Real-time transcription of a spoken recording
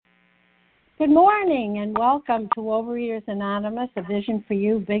Good morning and welcome to Overeaters Anonymous, a Vision for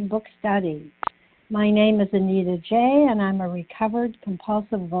You Big Book Study. My name is Anita J. and I'm a recovered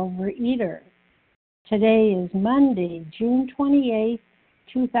compulsive overeater. Today is Monday, June 28,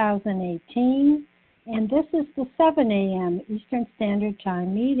 2018, and this is the 7 a.m. Eastern Standard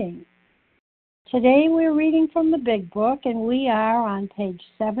Time meeting. Today we're reading from the Big Book and we are on page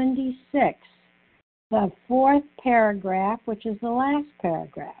 76, the fourth paragraph, which is the last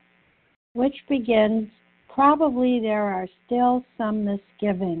paragraph, which begins, probably there are still some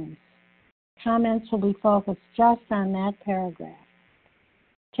misgivings. Comments will be focused just on that paragraph.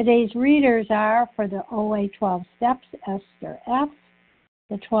 Today's readers are, for the OA 12 Steps, Esther F.,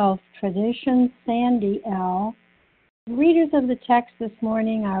 the 12 Traditions, Sandy L. The readers of the text this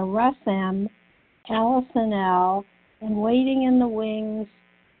morning are Russ M., Allison L., and Waiting in the Wings,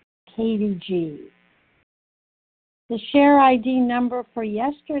 Katie G. The share ID number for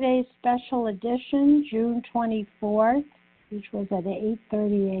yesterday's special edition, June 24th, which was at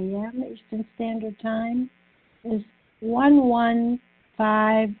 8:30 a.m. Eastern Standard Time, is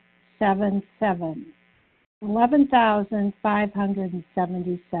 11577,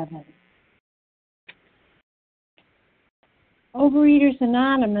 11,577. Overeaters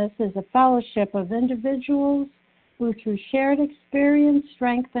Anonymous is a fellowship of individuals who, through shared experience,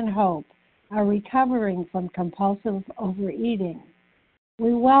 strength, and hope, are recovering from compulsive overeating.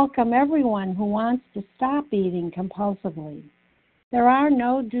 We welcome everyone who wants to stop eating compulsively. There are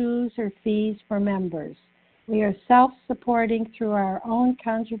no dues or fees for members. We are self-supporting through our own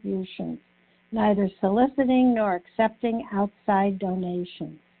contributions, neither soliciting nor accepting outside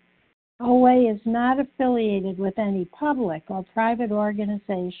donations. OA is not affiliated with any public or private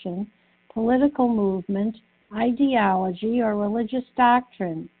organization, political movement, ideology, or religious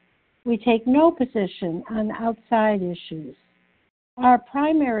doctrine. We take no position on outside issues. Our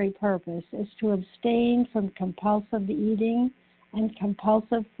primary purpose is to abstain from compulsive eating and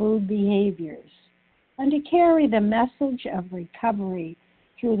compulsive food behaviors, and to carry the message of recovery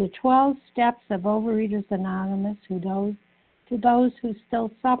through the 12 steps of Overeaters Anonymous to those who still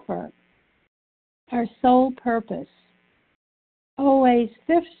suffer. Our sole purpose. OA's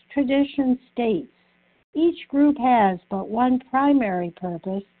fifth tradition states, each group has but one primary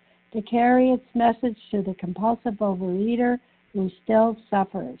purpose, to carry its message to the compulsive overeater who still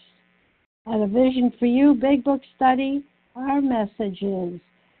suffers. At A Vision for You Big Book Study, our message is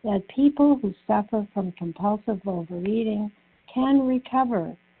that people who suffer from compulsive overeating can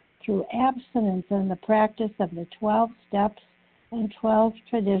recover through abstinence and the practice of the 12 steps and 12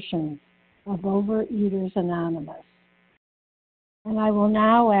 traditions of Overeaters Anonymous. And I will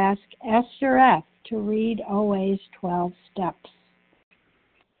now ask Esther F. to read OA's 12 steps.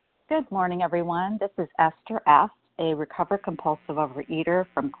 Good morning, everyone. This is Esther F., a recovered compulsive overeater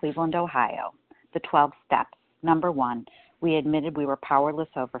from Cleveland, Ohio. The 12 steps. Number 1, we admitted we were powerless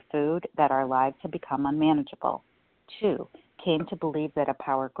over food, that our lives had become unmanageable. 2, came to believe that a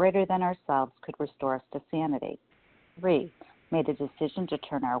power greater than ourselves could restore us to sanity. 3, made a decision to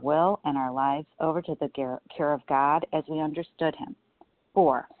turn our will and our lives over to the care of God as we understood Him.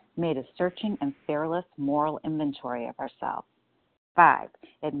 4, made a searching and fearless moral inventory of ourselves. 5,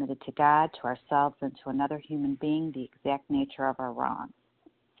 admitted to God, to ourselves, and to another human being the exact nature of our wrongs.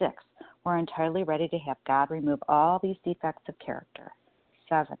 6, we're entirely ready to have God remove all these defects of character.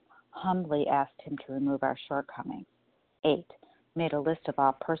 7, humbly asked Him to remove our shortcomings. 8, made a list of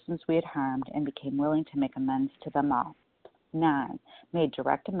all persons we had harmed and became willing to make amends to them all. 9, made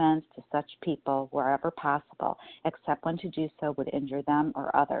direct amends to such people wherever possible, except when to do so would injure them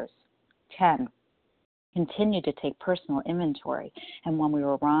or others. 10, continued to take personal inventory, and when we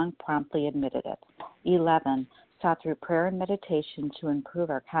were wrong, promptly admitted it. 11, sought through prayer and meditation to improve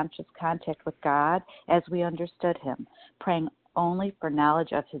our conscious contact with God as we understood Him, praying only for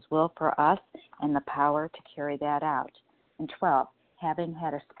knowledge of His will for us and the power to carry that out. And 12, having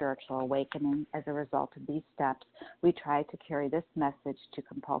had a spiritual awakening as a result of these steps, we try to carry this message to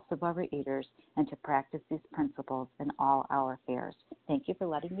compulsive overeaters and to practice these principles in all our affairs. Thank you for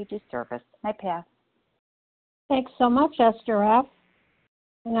letting me do service. I pass. Thanks so much, Esther F.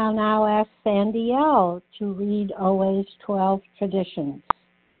 And I'll now ask Sandy L. to read OA's 12 traditions.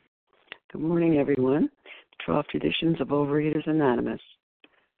 Good morning, everyone. 12 Traditions of Overeaters Anonymous.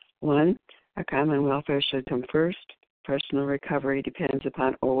 1, our common welfare should come first. Personal recovery depends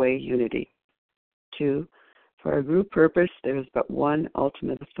upon OA unity. 2, for our group purpose, there is but one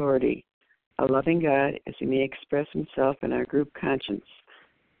ultimate authority, a loving God as He may express Himself in our group conscience.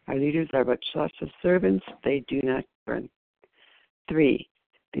 Our leaders are but trusted servants, they do not govern. 3,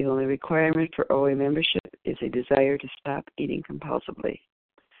 the only requirement for OA membership is a desire to stop eating compulsively.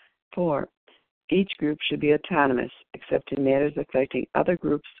 4, Each group should be autonomous, except in matters affecting other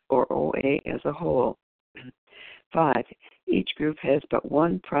groups or OA as a whole. 5. Each group has but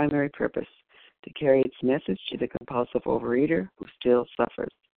one primary purpose, to carry its message to the compulsive overeater who still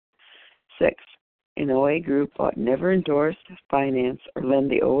suffers. 6. An OA group ought never endorse, finance, or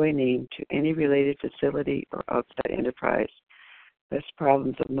lend the OA name to any related facility or outside enterprise, lest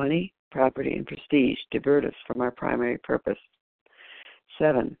problems of money, property, and prestige divert us from our primary purpose.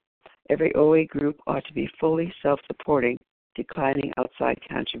 7. Every OA group ought to be fully self-supporting, declining outside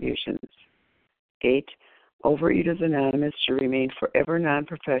contributions. 8. Overeaters Anonymous should remain forever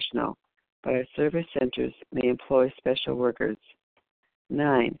non-professional, but our service centers may employ special workers.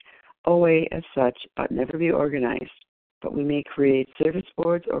 9. OA as such ought never be organized, but we may create service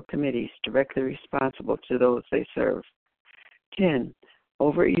boards or committees directly responsible to those they serve. 10.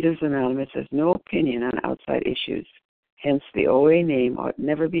 Overeaters Anonymous has no opinion on outside issues. Hence, the OA name ought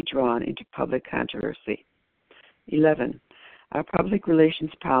never be drawn into public controversy. 11. Our public relations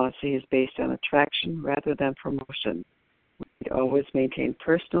policy is based on attraction rather than promotion. We always maintain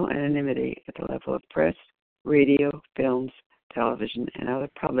personal anonymity at the level of press, radio, films, television, and other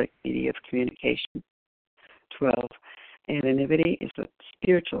public media of communication. 12. Anonymity is the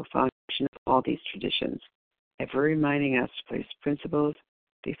spiritual foundation of all these traditions, ever reminding us to place principles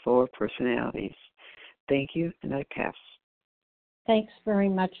before personalities. Thank you, and I pass. Thanks very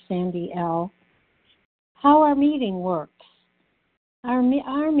much, Sandy L. How our meeting works. Our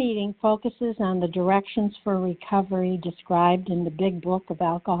meeting focuses on the directions for recovery described in the Big Book of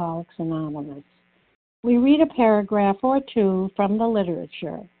Alcoholics Anonymous. We read a paragraph or two from the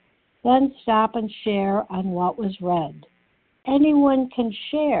literature, then stop and share on what was read. Anyone can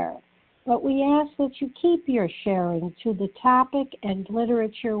share, but we ask that you keep your sharing to the topic and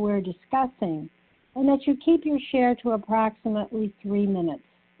literature we're discussing, and that you keep your share to approximately 3 minutes.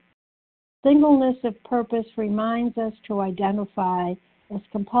 Singleness of purpose reminds us to identify as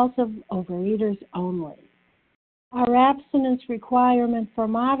compulsive overeaters only. Our abstinence requirement for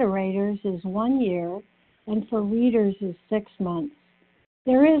moderators is 1 year, and for readers is 6 months.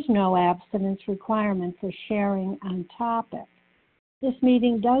 There is no abstinence requirement for sharing on topic. This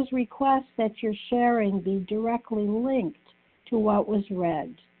meeting does request that your sharing be directly linked to what was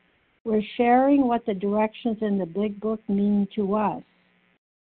read. We're sharing what the directions in the Big Book mean to us.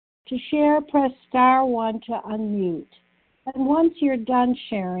 To share, press star 1 to unmute. And once you're done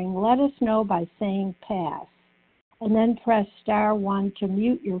sharing, let us know by saying pass, and then press star 1 to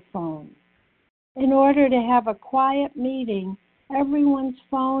mute your phone. In order to have a quiet meeting, everyone's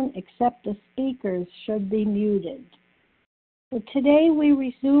phone except the speaker's should be muted. So today we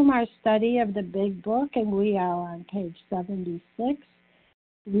resume our study of the Big Book, and we are on page 76,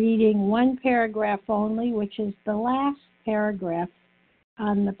 reading one paragraph only, which is the last paragraph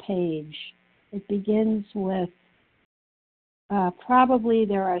on the page. It begins with, probably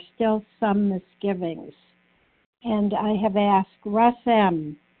there are still some misgivings. And I have asked Russ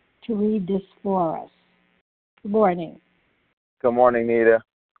M. to read this for us. Good morning. Good morning, Nita.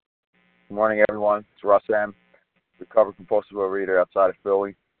 Good morning, everyone. It's Russ M., recovered compulsive overeater outside of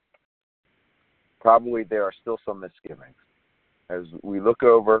Philly. Probably there are still some misgivings. As we look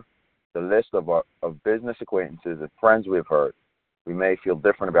over the list of business acquaintances and friends we've hurt, we may feel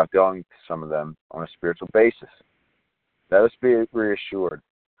different about dealing with some of them on a spiritual basis. Let us be reassured.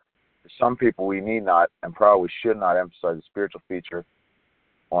 For some people, we need not and probably should not emphasize the spiritual feature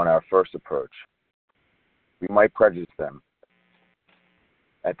on our first approach. We might prejudice them.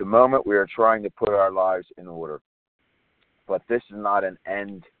 At the moment, we are trying to put our lives in order, but this is not an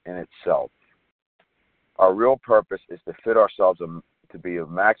end in itself. Our real purpose is to fit ourselves to be of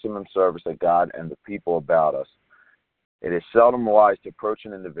maximum service to God and the people about us. It is seldom wise to approach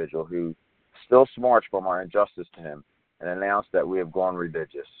an individual who still smarts from our injustice to him and announce that we have gone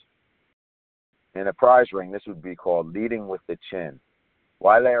religious. In a prize ring, this would be called leading with the chin.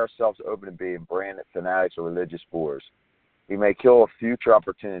 Why lay ourselves open to being branded fanatics or religious bores? We may kill a future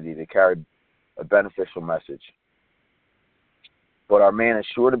opportunity to carry a beneficial message. But our man is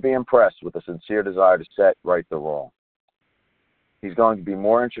sure to be impressed with a sincere desire to set right the wrong. He's going to be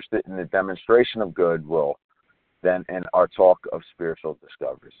more interested in the demonstration of goodwill than in our talk of spiritual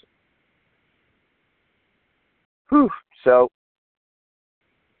discoveries. So,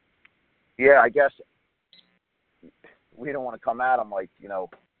 yeah, I guess we don't want to come at them like,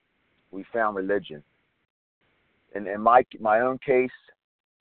 we found religion. And in my own case,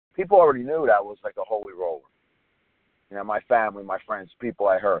 people already knew that I was like a holy roller. My family, my friends, people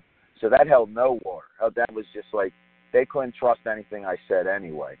I heard. So that held no water. That was just like, they couldn't trust anything I said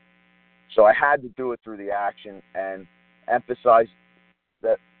anyway. So I had to do it through the action and emphasize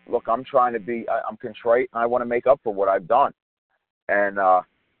that look, I'm trying to be, I'm contrite, and I want to make up for what I've done. And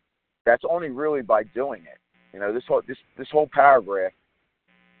that's only really by doing it. You know, this whole paragraph,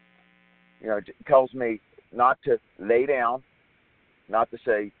 you know, tells me not to lay down, not to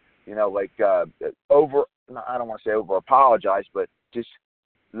say, you know, like I don't want to say over apologize, but just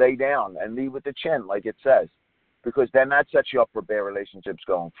lay down and lead with the chin, like it says, because then that sets you up for bad relationships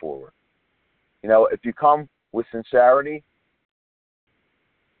going forward. You know, if you come with sincerity,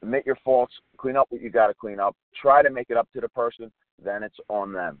 admit your faults, clean up what you got to clean up, try to make it up to the person, then it's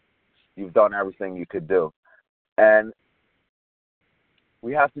on them. You've done everything you could do. And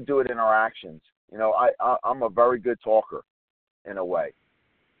we have to do it in our actions. You know, I'm a very good talker in a way.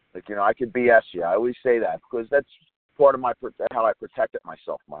 Like, you know, I could BS you. I always say that because that's part of how I protected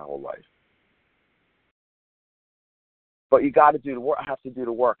myself my whole life. But you got to do the work. I have to do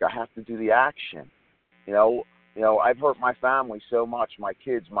the work. I have to do the action. You know, I've hurt my family so much, my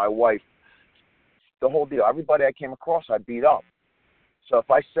kids, my wife, the whole deal. Everybody I came across, I beat up. So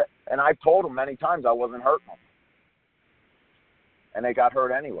if I said, and I've told them many times I wasn't hurting them, and they got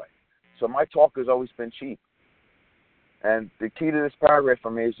hurt anyway. So my talk has always been cheap. And the key to this paragraph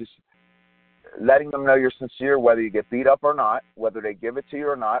for me is just letting them know you're sincere, whether you get beat up or not, whether they give it to you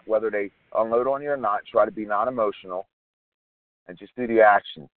or not, whether they unload on you or not. Try to be non-emotional and just do the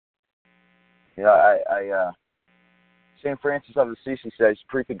action. You know, St. Francis of Assisi says,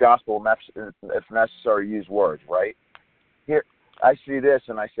 preach the gospel, if necessary, use words, right? Here, I see this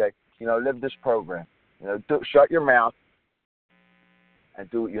and I say, you know, live this program. You know, shut your mouth and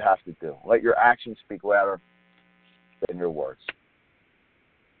do what you have to do. Let your actions speak louder than your words.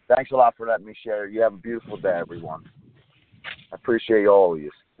 Thanks a lot for letting me share. You have a beautiful day, everyone. I appreciate all of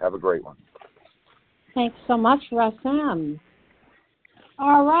you. Have a great one. Thanks so much, Russ M.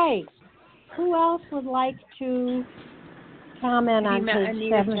 All right. Who else would like to comment on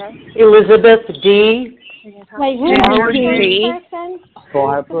page 7? Elizabeth D. Wait, who was the D. first person?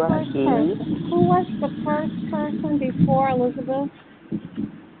 Barbara E. Who was the first person before Elizabeth?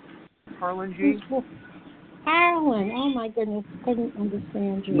 Harlan G. Harlan. Oh, my goodness. Couldn't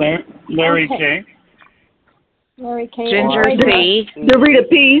understand you. Larry okay. K. Larry K. Ginger C. Dorita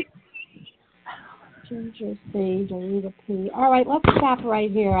P. Ginger C. Dorita P. All right, let's stop right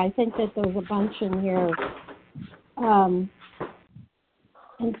here. I think that there's a bunch in here.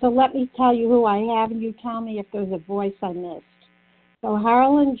 And so let me tell you who I have, and you tell me if there's a voice I missed. So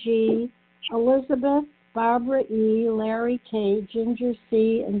Harlan G., Elizabeth, Barbara E., Larry K., Ginger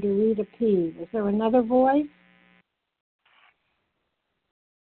C., and Dorita P. Was there another voice?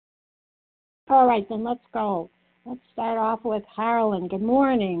 All right, then let's go. Let's start off with Harlan. Good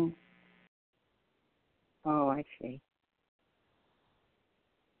morning. Oh, I see.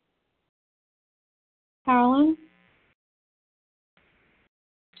 Harlan?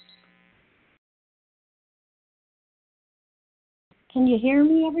 Can you hear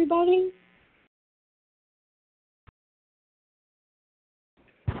me, everybody?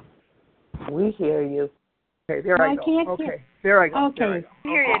 We hear you. Okay, there I go. Can't okay, hear. there I go. Okay. There I go. I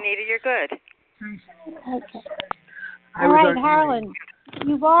hear you, Anita. You're good. Okay. All right, Harlan,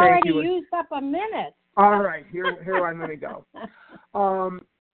 you've already used up a minute. All right, here I'm going to go.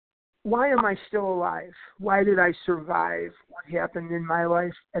 Why am I still alive? Why did I survive what happened in my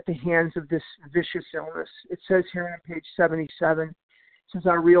life at the hands of this vicious illness? It says here on page 77, since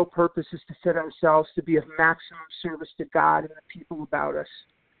our real purpose is to fit ourselves to be of maximum service to God and the people about us.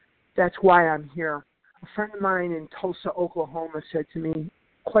 That's why I'm here. A friend of mine in Tulsa, Oklahoma said to me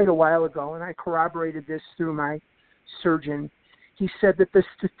quite a while ago, and I corroborated this through my surgeon, he said that the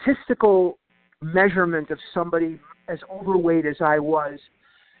statistical measurement of somebody as overweight as I was,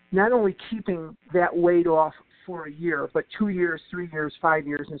 not only keeping that weight off for a year, but 2 years, 3 years, 5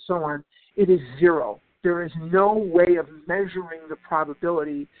 years, and so on, it is zero. There is no way of measuring the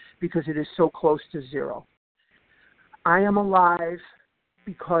probability because it is so close to zero. I am alive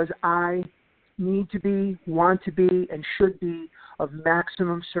because I need to be, want to be, and should be of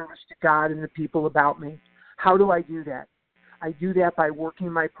maximum service to God and the people about me. How do I do that? I do that by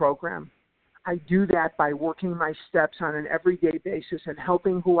working my program. I do that by working my steps on an everyday basis and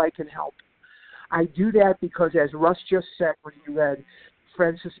helping who I can help. I do that because, as Russ just said when he read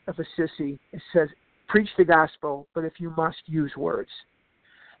Francis of Assisi, it says, preach the gospel, but if you must, use words.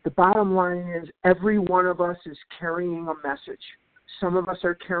 The bottom line is every one of us is carrying a message. Some of us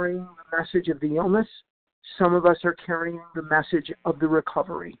are carrying the message of the illness. Some of us are carrying the message of the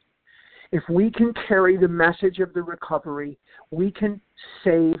recovery. If we can carry the message of the recovery, we can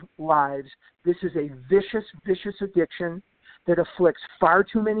save lives. This is a vicious, vicious addiction that afflicts far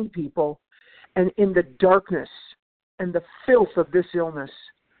too many people. And in the darkness and the filth of this illness,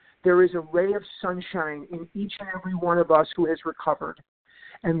 There is a ray of sunshine in each and every one of us who has recovered.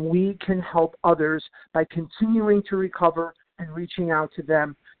 And we can help others by continuing to recover and reaching out to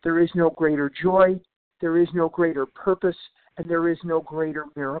them. There is no greater joy, there is no greater purpose, and there is no greater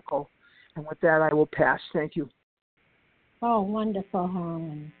miracle. And with that, I will pass. Thank you. Oh, wonderful,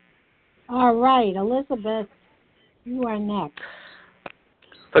 Harlan. All right, Elizabeth, you are next.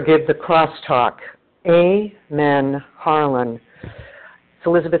 Forgive the crosstalk. Amen, Harlan. It's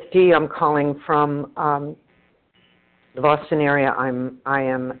Elizabeth D. I'm calling from the Boston area. I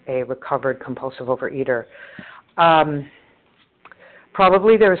am a recovered compulsive overeater.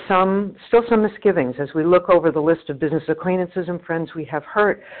 Probably there are still some misgivings. As we look over the list of business acquaintances and friends we have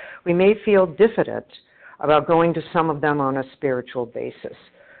hurt, we may feel diffident about going to some of them on a spiritual basis.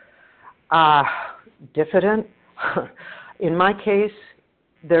 Diffident? In my case,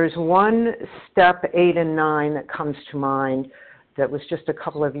 there's one step 8 and 9 that comes to mind that was just a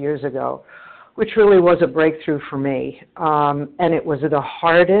couple of years ago, which really was a breakthrough for me. And it was the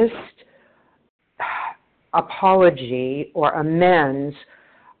hardest apology or amends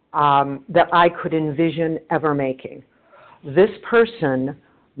that I could envision ever making. This person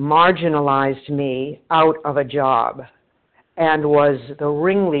marginalized me out of a job and was the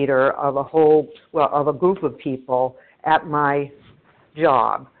ringleader of a group of people at my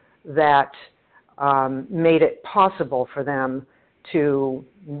job that made it possible for them to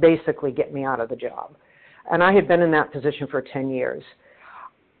basically get me out of the job. And I had been in that position for 10 years.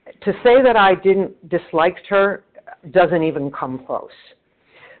 To say that I didn't dislike her doesn't even come close.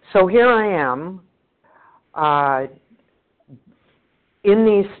 So here I am in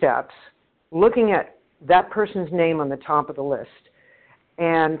these steps, looking at that person's name on the top of the list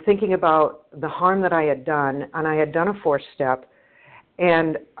and thinking about the harm that I had done, and I had done a 4th step,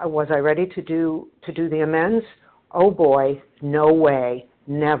 and was I ready to do the amends? Oh boy, no way,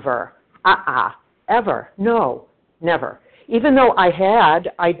 never, ever, no, never. Even though I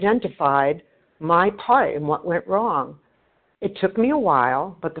had identified my part in what went wrong, it took me a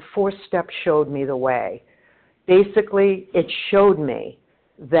while, but the 4th step showed me the way. Basically, it showed me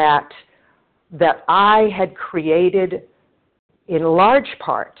that I had created, in large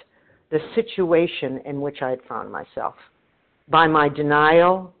part, the situation in which I had found myself. By my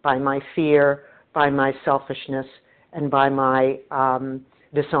denial, by my fear, by my selfishness, and by my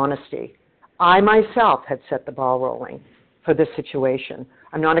dishonesty. I myself had set the ball rolling for this situation.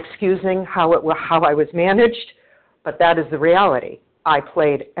 I'm not excusing how I was managed, but that is the reality. I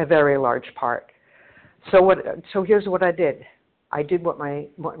played a very large part. So here's what I did. I did what my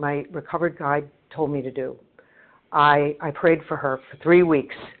recovered guide told me to do. I prayed for her for 3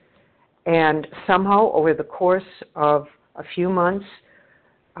 weeks, and somehow over the course of a few months,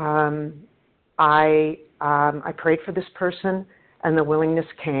 I prayed for this person, and the willingness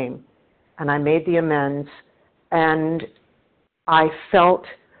came, and I made the amends, and I felt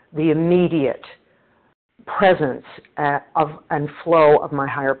the immediate presence and flow of my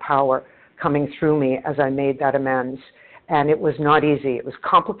higher power coming through me as I made that amends. And it was not easy. It was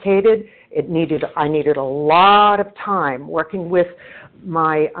complicated. I needed a lot of time working with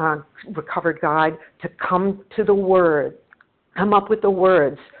my recovered guide to come up with the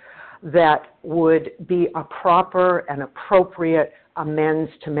words that would be a proper and appropriate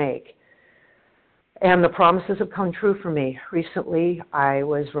amends to make. And the promises have come true for me. Recently, I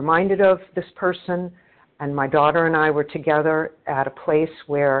was reminded of this person, and my daughter and I were together at a place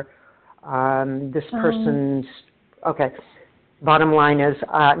where this person's... Okay, bottom line is,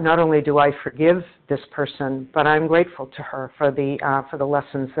 not only do I forgive this person, but I'm grateful to her for the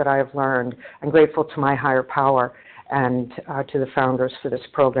lessons that I have learned. I'm grateful to my higher power and to the founders for this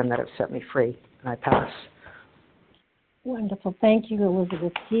program that have set me free. And I pass. Wonderful. Thank you,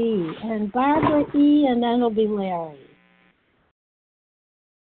 Elizabeth D. And Barbara E., and then it'll be Larry.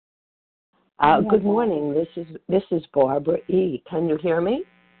 Good morning. This is Barbara E. Can you hear me?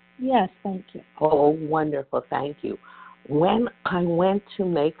 Yes, thank you. Oh, wonderful. Thank you. When I went to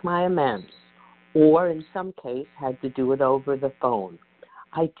make my amends, or in some case had to do it over the phone,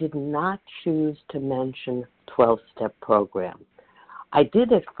 I did not choose to mention 12-step program. I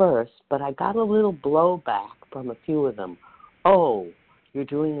did at first, but I got a little blowback from a few of them. Oh, you're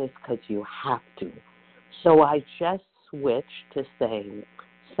doing this because you have to. So I just switched to saying,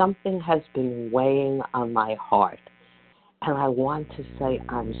 something has been weighing on my heart. And I want to say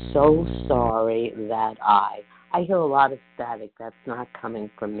I'm so sorry that I hear a lot of static. That's not coming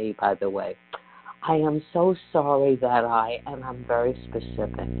from me, by the way. I am so sorry that and I'm very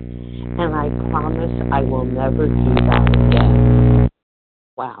specific. And I promise I will never do that again.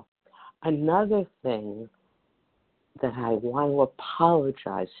 Wow. Another thing that I want to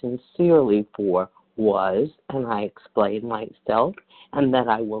apologize sincerely for was, and I explained myself, and that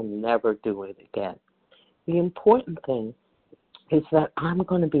I will never do it again. The important thing is that I'm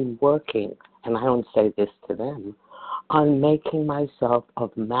going to be working, and I don't say this to them, on making myself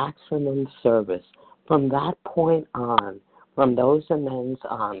of maximum service. From that point on, from those amends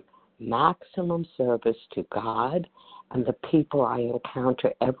on, maximum service to God and the people I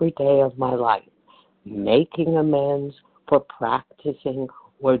encounter every day of my life, making amends for practicing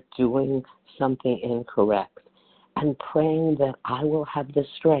or doing something incorrect, and praying that I will have the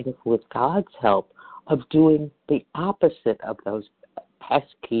strength, with God's help, of doing the opposite of those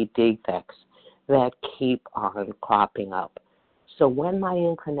pesky defects that keep on cropping up. So when my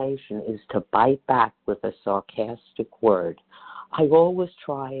inclination is to bite back with a sarcastic word, I always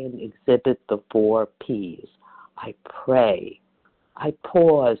try and exhibit the 4 Ps. I pray, I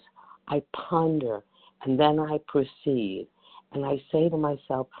pause, I ponder, and then I proceed. And I say to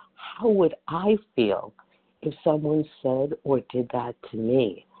myself, how would I feel if someone said or did that to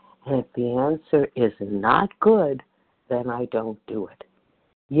me? And if the answer is not good, then I don't do it.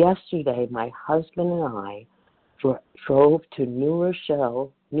 Yesterday, my husband and I drove to New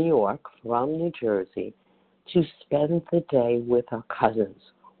Rochelle, New York, from New Jersey, to spend the day with our cousins.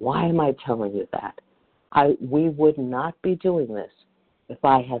 Why am I telling you that? We would not be doing this if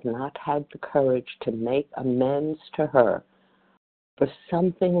I had not had the courage to make amends to her for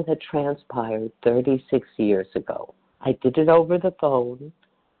something that transpired 36 years ago. I did it over the phone,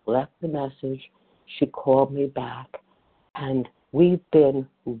 left the message, she called me back, and we've been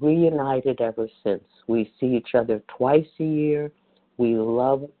reunited ever since. We see each other twice a year. We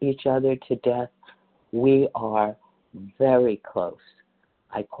love each other to death. We are very close.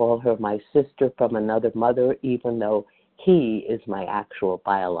 I call her my sister from another mother, even though he is my actual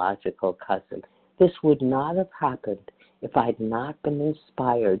biological cousin. This would not have happened if I'd not been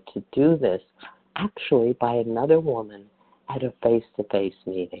inspired to do this, actually by another woman at a face-to-face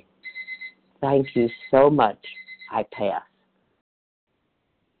meeting. Thank you so much. I pass.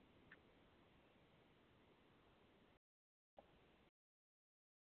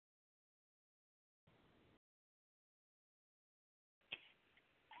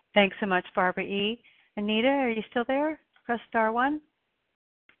 Thanks so much, Barbara E. Anita, are you still there? Press star 1.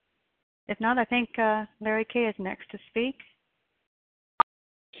 If not, I think Larry K. is next to speak.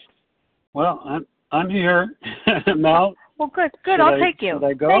 Well, I'm here, Mel. Well, good. I'll take you. Should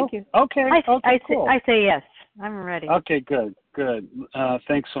I go? Thank you. Okay. Cool. I say yes. I'm ready. Okay, good.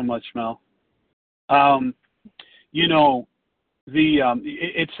 Thanks so much, Mel. It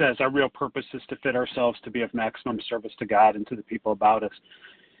says our real purpose is to fit ourselves to be of maximum service to God and to the people about us.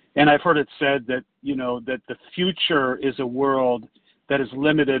 And I've heard it said that, that the future is a world that is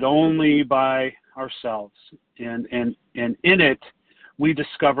limited only by ourselves. And in it, we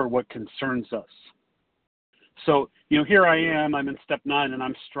discover what concerns us. So, here I am, I'm in step 9, and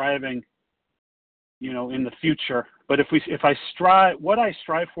I'm striving, in the future. But what I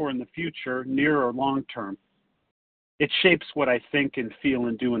strive for in the future, near or long term, it shapes what I think and feel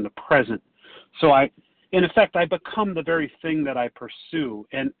and do in the present. So in effect, I become the very thing that I pursue.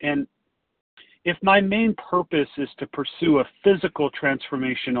 And if my main purpose is to pursue a physical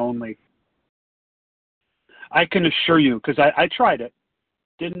transformation only, I can assure you, because I tried it,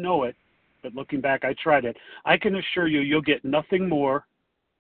 didn't know it, but looking back, I tried it. I can assure you, you'll get nothing more,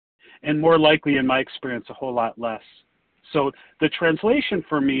 and more likely, in my experience, a whole lot less. So the translation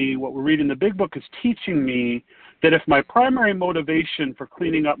for me, what we read in the Big Book, is teaching me that if my primary motivation for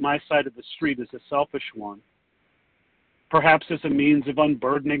cleaning up my side of the street is a selfish one, perhaps as a means of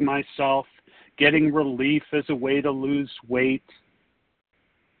unburdening myself, getting relief as a way to lose weight,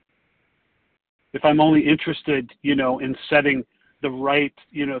 if I'm only interested, in setting the right,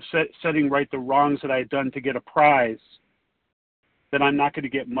 setting right the wrongs that I had done to get a prize, then I'm not going to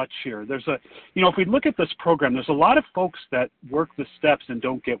get much here. If we look at this program, there's a lot of folks that work the steps and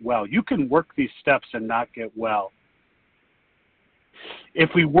don't get well. You can work these steps and not get well. If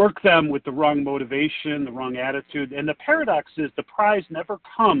we work them with the wrong motivation, the wrong attitude, and the paradox is the prize never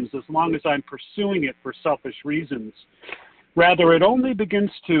comes as long as I'm pursuing it for selfish reasons. Rather, it only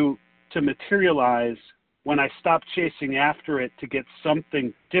begins to materialize when I stop chasing after it to get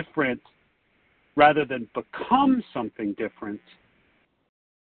something different rather than become something different.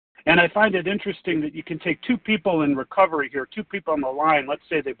 And I find it interesting that you can take 2 people in recovery here, 2 people on the line, let's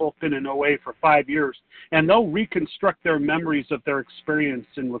say they've both been in OA for 5 years, and they'll reconstruct their memories of their experience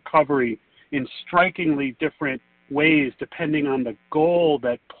in recovery in strikingly different ways depending on the goal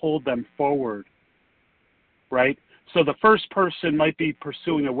that pulled them forward, right? So the first person might be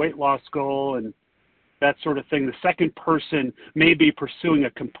pursuing a weight loss goal, and that sort of thing. The second person may be pursuing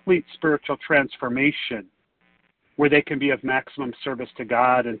a complete spiritual transformation where they can be of maximum service to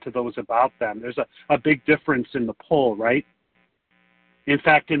God and to those about them. There's a big difference in the pull, right? In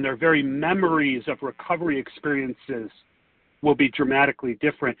fact, in their very memories of recovery experiences will be dramatically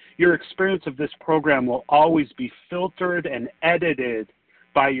different. Your experience of this program will always be filtered and edited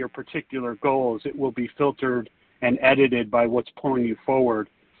by your particular goals. It will be filtered and edited by what's pulling you forward.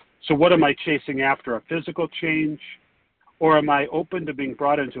 So what am I chasing after? A physical change? Or am I open to being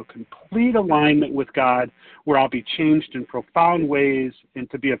brought into a complete alignment with God where I'll be changed in profound ways and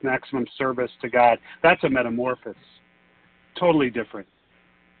to be of maximum service to God? That's a metamorphosis. Totally different.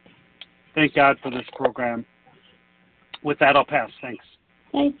 Thank God for this program. With that, I'll pass. Thanks.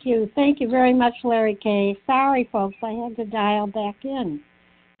 Thank you. Thank you very much, Larry K. Sorry, folks, I had to dial back in.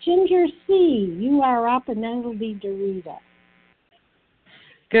 Ginger C., you are up, and then it'll be Dorita.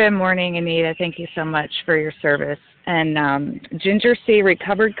 Good morning, Anita. Thank you so much for your service. And Ginger C.,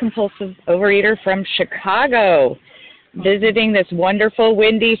 recovered compulsive overeater from Chicago, visiting this wonderful,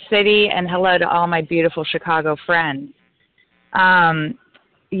 windy city, and hello to all my beautiful Chicago friends.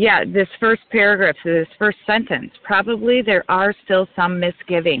 This first paragraph, this first sentence, probably there are still some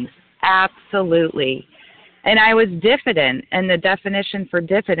misgivings. Absolutely. And I was diffident, and the definition for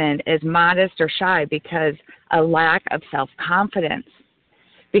diffident is modest or shy because a lack of self-confidence.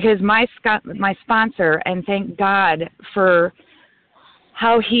 Because my sponsor, and thank God for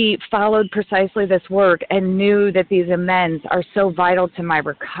how he followed precisely this work and knew that these amends are so vital to my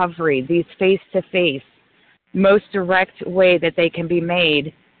recovery, these face-to-face, most direct way that they can be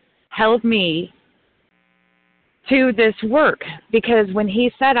made, held me to this work. Because when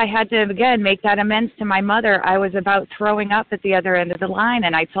he said I had to, again, make that amends to my mother, I was about throwing up at the other end of the line,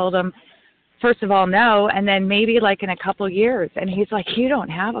 and I told him, first of all, no, and then maybe like in a couple years. And he's like, you don't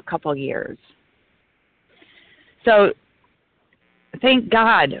have a couple years. So thank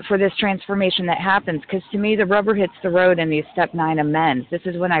God for this transformation that happens, because to me the rubber hits the road in these step 9 amends. This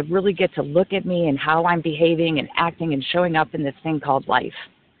is when I really get to look at me and how I'm behaving and acting and showing up in this thing called life.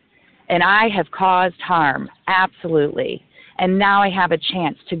 And I have caused harm, absolutely. And now I have a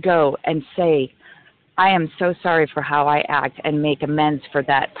chance to go and say, I am so sorry for how I act, and make amends for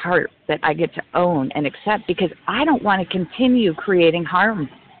that part that I get to own and accept, because I don't want to continue creating harm.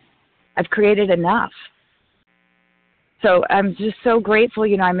 I've created enough. So I'm just so grateful.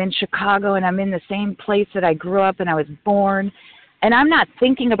 I'm in Chicago, and I'm in the same place that I grew up and I was born. And I'm not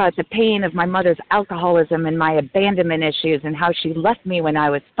thinking about the pain of my mother's alcoholism and my abandonment issues and how she left me when I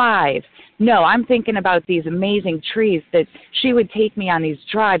was 5. No, I'm thinking about these amazing trees that she would take me on these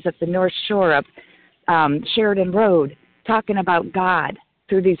drives up the North Shore, up Sheridan Road, talking about God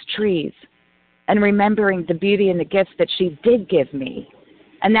through these trees and remembering the beauty and the gifts that she did give me.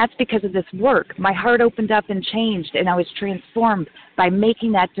 And that's because of this work. My heart opened up and changed, and I was transformed by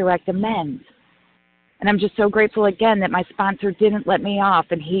making that direct amends. And I'm just so grateful again that my sponsor didn't let me off,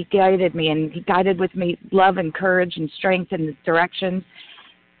 and he guided me, and he guided with me love and courage and strength in this direction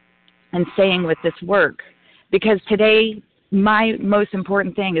and staying with this work. Because today, my most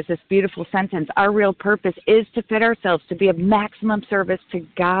important thing is this beautiful sentence. Our real purpose is to fit ourselves to be of maximum service to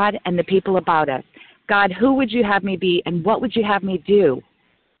God and the people about us. God, who would you have me be, and what would you have me do?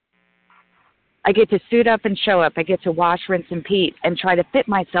 I get to suit up and show up. I get to wash, rinse, and repeat and try to fit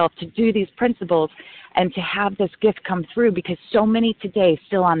myself to do these principles and to have this gift come through, because so many today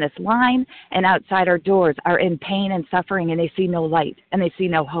still on this line and outside our doors are in pain and suffering, and they see no light and they see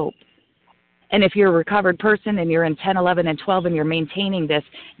no hope. And if you're a recovered person and you're in 10, 11, and 12 and you're maintaining this,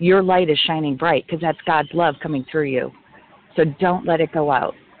 your light is shining bright, because that's God's love coming through you. So don't let it go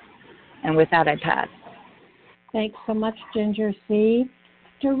out. And with that, I pass. Thanks so much, Ginger C.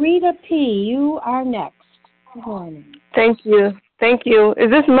 Dorita P., you are next. Good morning. Thank you. Thank you. Is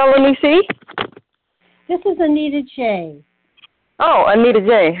this Melanie C.? This is Anita J. Oh, Anita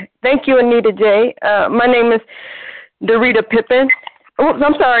J. Thank you, Anita J. My name is Dorita Pippin.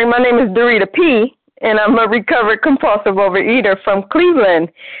 I'm sorry, my name is Dorita P., and I'm a recovered compulsive overeater from Cleveland.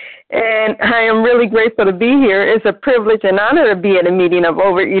 And I am really grateful to be here. It's a privilege and honor to be at a meeting of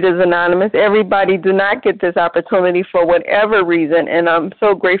Overeaters Anonymous. Everybody do not get this opportunity for whatever reason, and I'm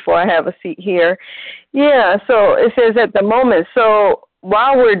so grateful I have a seat here. Yeah, so it says at the moment, so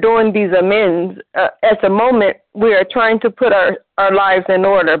while we're doing these amends, at the moment we are trying to put our lives in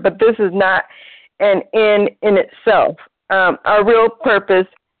order, but this is not an end in itself. Our real purpose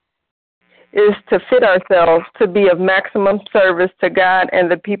is to fit ourselves to be of maximum service to God and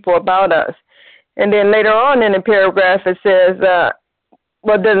the people about us. And then later on in the paragraph it says,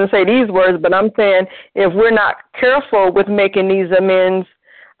 well, it doesn't say these words, but I'm saying if we're not careful with making these amends,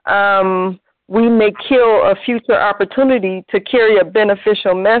 we may kill a future opportunity to carry a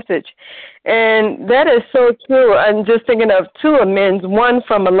beneficial message. And that is so true. I'm just thinking of two amends, one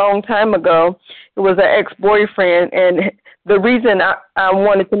from a long time ago. It was an ex-boyfriend, and the reason I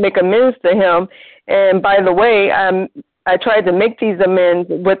wanted to make amends to him, and by the way, I tried to make these amends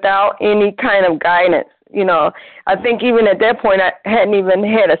without any kind of guidance. You know, I think even at that point I hadn't even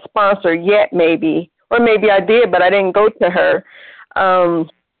had a sponsor yet, maybe, or maybe I did, but I didn't go to her.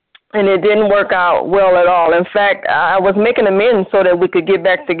 And it didn't work out well at all. In fact, I was making amends so that we could get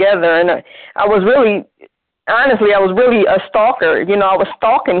back together. And I was really a stalker. You know, I was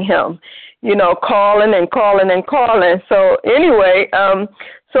stalking him, you know, calling and calling and calling. So anyway,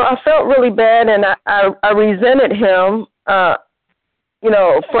 so I felt really bad, and I resented him, you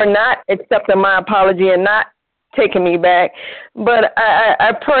know, for not accepting my apology and not taking me back. But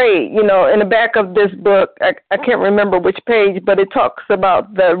I prayed, you know, in the back of this book, I can't remember which page, but it talks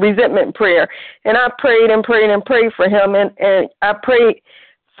about the resentment prayer. And I prayed and prayed and prayed for him, and I prayed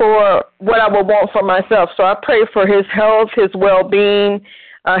for what I would want for myself. So I prayed for his health, his well-being,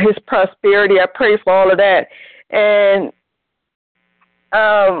 his prosperity. I prayed for all of that. And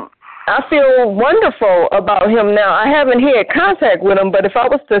I feel wonderful about him now. I haven't had contact with him, but if I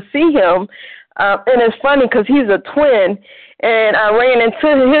was to see him, and it's funny because he's a twin, and I ran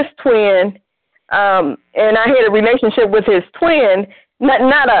into his twin, and I had a relationship with his twin,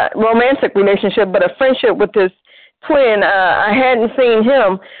 not a romantic relationship, but a friendship with his twin. I hadn't seen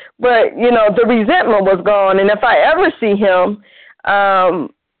him, but, you know, the resentment was gone, and if I ever see him,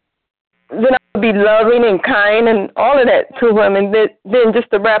 then I would be loving and kind and all of that to him. And then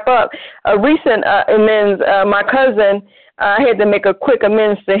just to wrap up, a recent amends, my cousin, I had to make a quick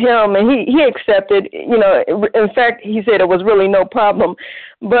amends to him, and he accepted. You know, in fact, he said it was really no problem.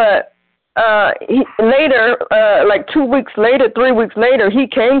 But later, like 2 weeks later, 3 weeks later, he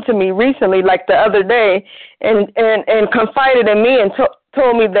came to me recently, like the other day, and confided in me and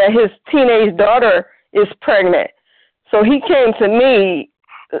told me that his teenage daughter is pregnant. So he came to me.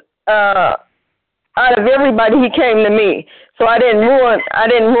 Out of everybody, he came to me. So I didn't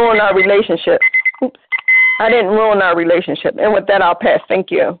ruin our relationship. Oops. I didn't ruin our relationship. And with that, I'll pass. Thank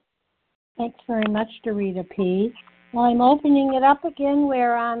you. Thanks very much, Dorita P. Well, I'm opening it up again.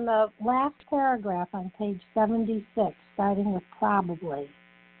 We're on the last paragraph on page 76, starting with probably.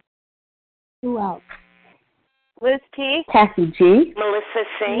 Who else? Liz T. Kathy G. Melissa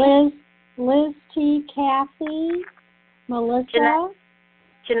C. Liz T. Kathy. Melissa.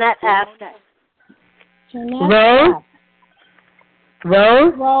 Jeanette F. Jeanette F.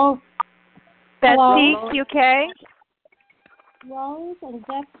 Rose. Betsy, Hello. QK. Rose and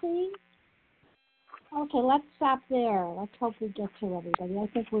Betsy. Okay, let's stop there. Let's hope we get to everybody. I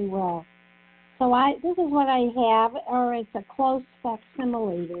think we will. So this is what I have, or it's a close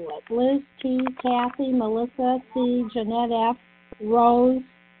facsimile to it. Liz T, Kathy, Melissa C, Jeanette F, Rose,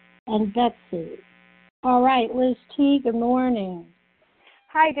 and Betsy. All right, Liz T, good morning.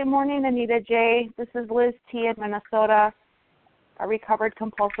 Hi, good morning, Anita J. This is Liz T. in Minnesota, a recovered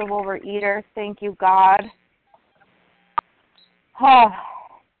compulsive overeater. Thank you, God.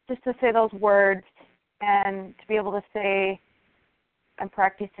 Just to say those words and to be able to say I'm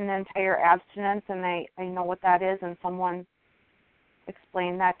practicing the entire abstinence, and I know what that is, and someone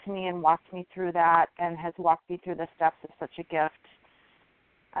explained that to me and walked me through that and has walked me through the steps is such a gift.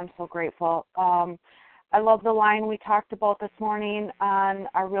 I'm so grateful. I love the line we talked about this morning on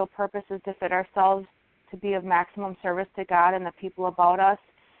our real purpose is to fit ourselves to be of maximum service to God and the people about us.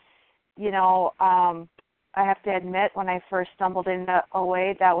 You know, I have to admit, when I first stumbled into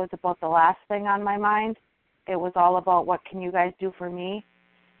OA, that was about the last thing on my mind. It was all about, what can you guys do for me?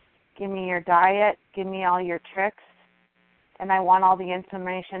 Give me your diet. Give me all your tricks. And I want all the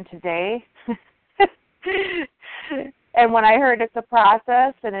information today. And when I heard it's a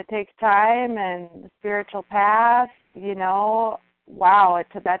process and it takes time and the spiritual path, you know, wow,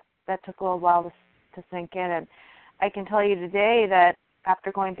 that took a little while to sink in. And I can tell you today that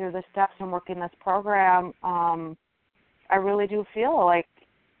after going through the steps and working this program, I really do feel like,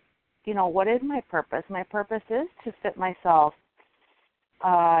 you know, what is my purpose? My purpose is to fit myself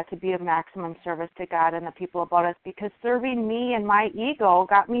to be of maximum service to God and the people about us, because serving me and my ego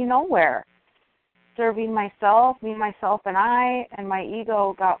got me nowhere. Serving myself, me, myself, and I, and my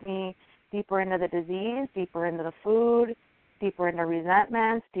ego got me deeper into the disease, deeper into the food, deeper into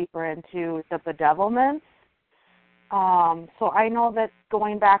resentments, deeper into the bedevilments. So I know that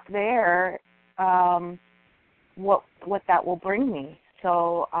going back there, what that will bring me.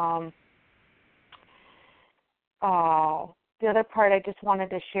 So the other part I just wanted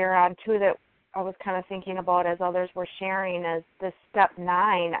to share on too, that I was kind of thinking about as others were sharing is this step 9.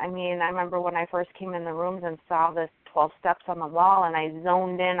 I mean, I remember when I first came in the rooms and saw this 12 steps on the wall, and I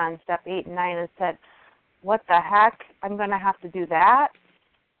zoned in on step 8 and 9 and said, what the heck? I'm going to have to do that?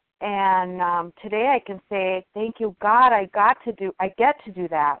 And today I can say, thank you, God, I get to do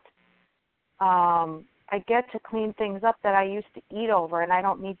that. I get to clean things up that I used to eat over, and I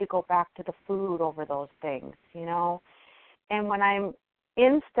don't need to go back to the food over those things, you know. And when I'm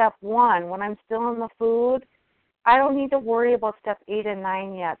in step 1, when I'm still in the food, I don't need to worry about step 8 and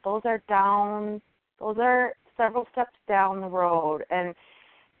 9 yet. Those are several steps down the road. And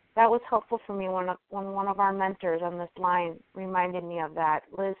that was helpful for me when one of our mentors on this line reminded me of that.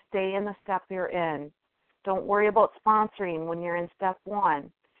 Liz, stay in the step you're in. Don't worry about sponsoring when you're in step 1.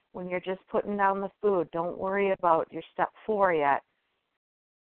 When you're just putting down the food, don't worry about your step 4 yet.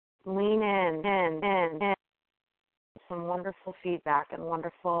 Lean in. Some wonderful feedback and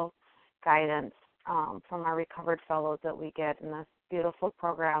wonderful guidance from our recovered fellows that we get in this beautiful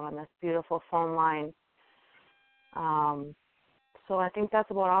program and this beautiful phone line. So I think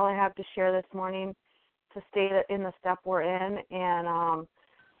that's about all I have to share this morning to stay in the step we're in.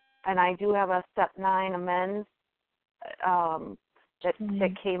 And I do have a step 9 amends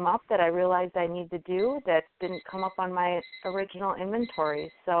that came up that I realized I need to do that didn't come up on my original inventory.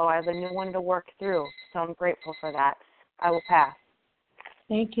 So I have a new one to work through. So I'm grateful for that. I will pass.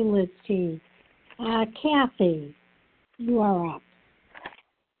 Thank you, Liz T. Kathy, you are up.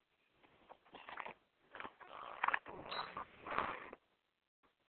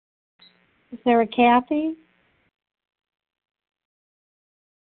 Is there a Kathy?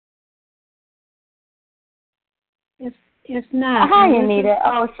 If not. Hi, Anita.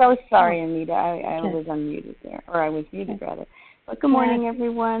 Oh, so sorry, Anita. I was unmuted there, or I was muted, rather. But good morning,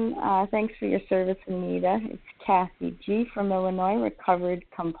 everyone. Thanks for your service, Anita. It's Kathy G. from Illinois, recovered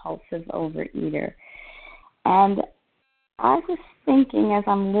compulsive overeater. And I was thinking as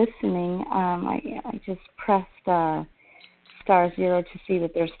I'm listening, I just pressed *0 to see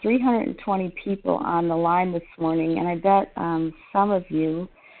that there's 320 people on the line this morning, and I bet some of you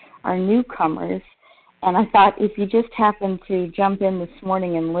are newcomers. And I thought if you just happen to jump in this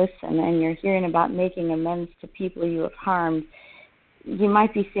morning and listen and you're hearing about making amends to people you have harmed, you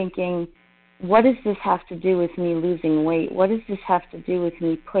might be thinking, what does this have to do with me losing weight? What does this have to do with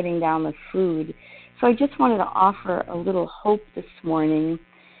me putting down the food? So I just wanted to offer a little hope this morning.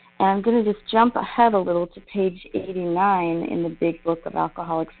 And I'm going to just jump ahead a little to page 89 in the big book of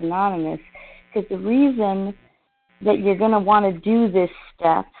Alcoholics Anonymous, because the reason that you're going to want to do this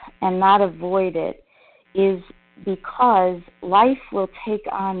step and not avoid it is because life will take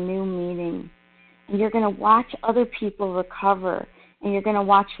on new meaning. And you're going to watch other people recover, and you're going to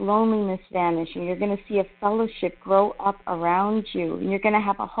watch loneliness vanish, and you're going to see a fellowship grow up around you, and you're going to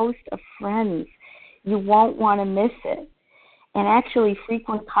have a host of friends. You won't want to miss it. And actually,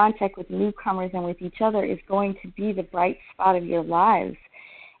 frequent contact with newcomers and with each other is going to be the bright spot of your lives.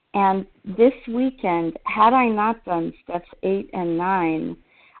 And this weekend, had I not done steps 8 and 9,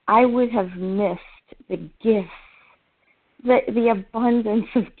 I would have missed the gifts, the abundance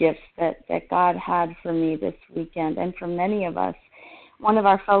of gifts that God had for me this weekend and for many of us. One of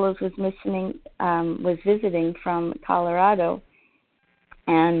our fellows was visiting from Colorado,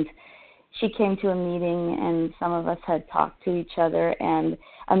 and she came to a meeting, and some of us had talked to each other, and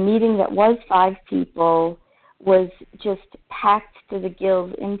a meeting that was 5 people was just packed to the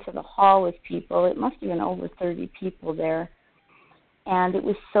gills into the hall with people. It must have been over 30 people there. And it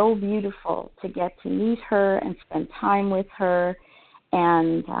was so beautiful to get to meet her and spend time with her.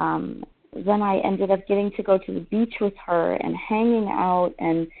 And then I ended up getting to go to the beach with her and hanging out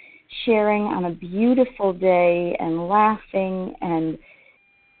and sharing on a beautiful day and laughing. And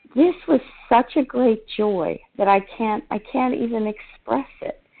this was such a great joy that I can't even express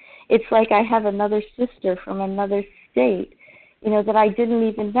it. It's like I have another sister from another state, that I didn't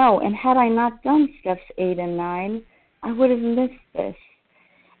even know. And had I not done steps 8 and 9, I would have missed this.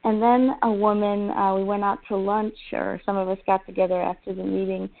 And then a woman, we went out to lunch, or some of us got together after the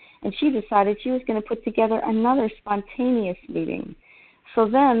meeting, and she decided she was going to put together another spontaneous meeting. So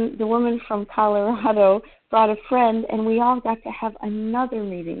then the woman from Colorado brought a friend, and we all got to have another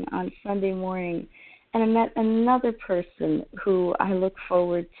meeting on Sunday morning. And I met another person who I look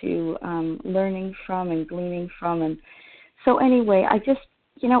forward to learning from and gleaning from. And so anyway, I just,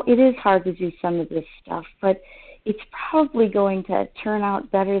 it is hard to do some of this stuff, but it's probably going to turn out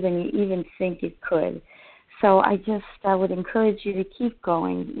better than you even think it could. So I would encourage you to keep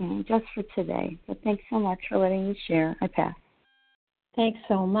going, just for today. But thanks so much for letting me share. I pass. Thanks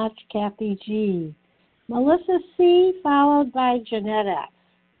so much, Kathy G. Melissa C., followed by Jeanette F.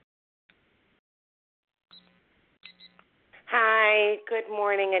 Hi, good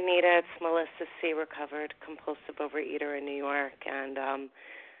morning, Anita. It's Melissa C., recovered compulsive overeater in New York, and I'm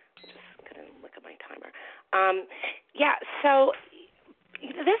just going to look at my timer. So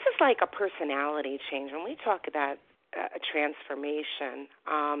this is like a personality change. When we talk about a transformation,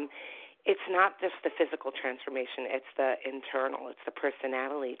 it's not just the physical transformation, it's the internal, it's the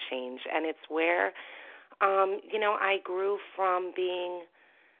personality change, and it's where, I grew from being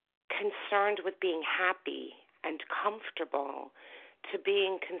concerned with being happy and comfortable to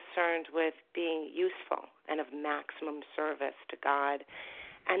being concerned with being useful and of maximum service to God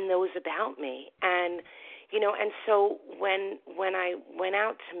and those about me. And so when I went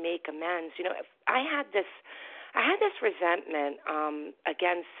out to make amends, I had this resentment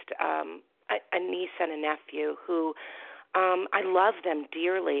against a niece and a nephew who I love them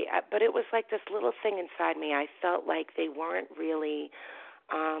dearly, but it was like this little thing inside me. I felt like they weren't really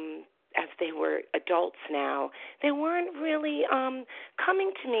as they were adults now, they weren't really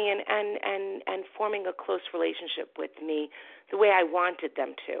coming to me and forming a close relationship with me the way I wanted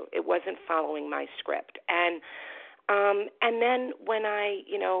them to. It wasn't following my script. And then when I,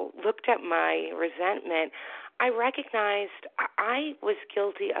 looked at my resentment, I recognized I was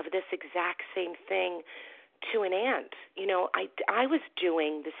guilty of this exact same thing to an aunt. I was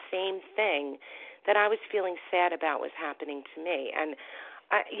doing the same thing that I was feeling sad about was happening to me. And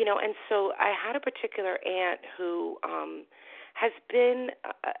and so I had a particular aunt who has been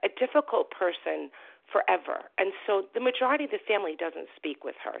a difficult person forever. And so the majority of the family doesn't speak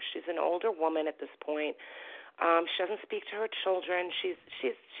with her. She's an older woman at this point. She doesn't speak to her children. She's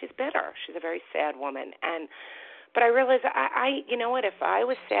bitter. She's a very sad woman. But I realized if I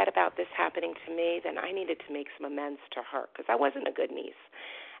was sad about this happening to me, then I needed to make some amends to her because I wasn't a good niece.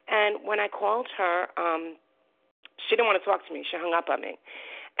 And when I called her, she didn't want to talk to me. She hung up on me.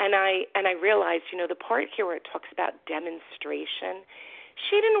 And I realized, the part here where it talks about demonstration,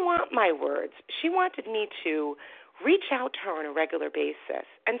 she didn't want my words. She wanted me to reach out to her on a regular basis.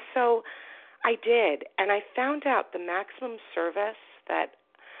 And so I did. And I found out the maximum service that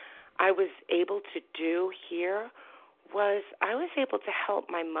I was able to do here was I was able to help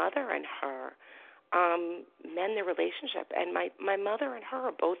my mother and her mend their relationship. And my mother and her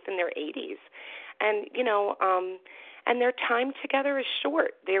are both in their 80s. And, and their time together is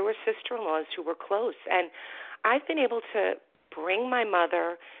short. They were sister-in-laws who were close. And I've been able to bring my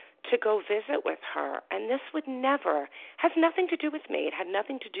mother to go visit with her. And this has nothing to do with me. It had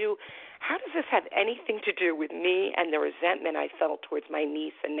nothing to do, how does this have anything to do with me and the resentment I felt towards my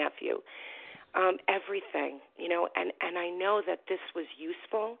niece and nephew? Everything, and I know that this was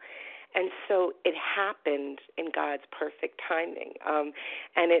useful. And so it happened in God's perfect timing,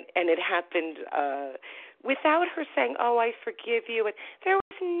 and it happened without her saying, "Oh, I forgive you." And there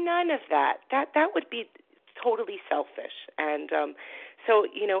was none of that. That would be totally selfish. And so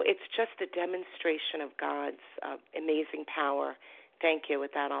it's just a demonstration of God's amazing power. Thank you.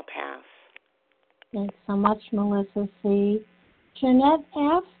 With that, I'll pass. Thanks so much, Melissa C. Jeanette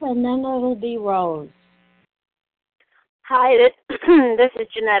F., and then it'll be Rose. Hi, this is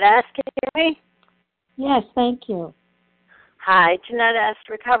Jeanette S. Can you hear me? Yes, thank you. Hi, Jeanette S.,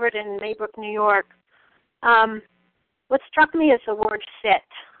 recovered in Maybrook, New York. What struck me is the word sit.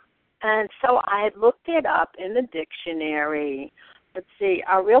 And so I looked it up in the dictionary. Let's see,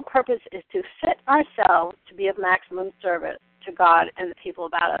 our real purpose is to fit ourselves to be of maximum service to God and the people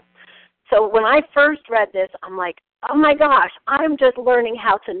about us. So when I first read this, I'm like, oh my gosh, I'm just learning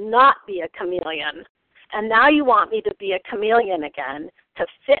how to not be a chameleon. And now you want me to be a chameleon again, to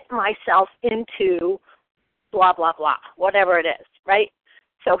fit myself into blah, blah, blah, whatever it is, right?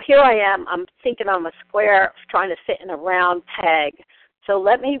 So here I am. I'm thinking I'm a square trying to fit in a round peg. So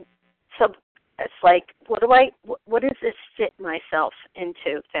it's like, what is this fit myself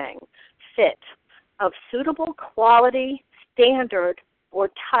into thing? Fit, of suitable quality, standard, or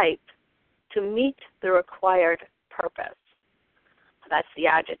type to meet the required purpose. That's the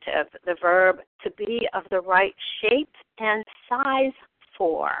adjective. The verb, to be of the right shape and size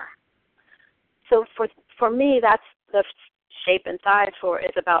for. So for me, that's the shape and size for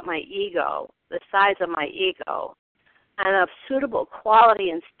is about my ego, the size of my ego. And of suitable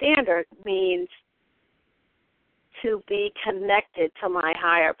quality and standard means to be connected to my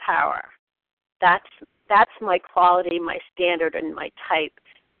higher power. That's my quality, my standard, and my type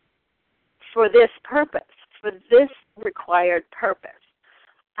for this purpose, for this required purpose.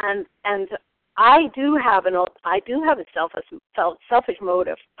 And I do have a selfish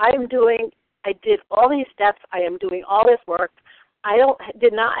motive. I did all these steps. I am doing all this work. I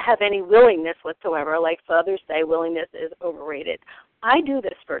did not have any willingness whatsoever. Like others say, willingness is overrated. I do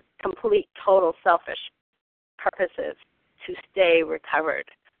this for complete, total selfish purposes. to stay recovered.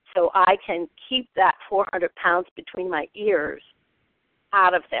 So I can keep that 400 pounds between my ears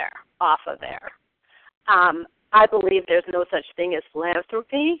out of there, off of there. I believe there's no such thing as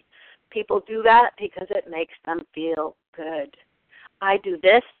philanthropy. People do that because it makes them feel good. I do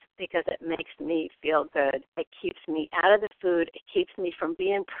this because it makes me feel good. It keeps me out of the food. It keeps me from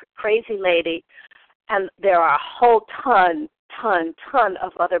being crazy lady. And there are a whole ton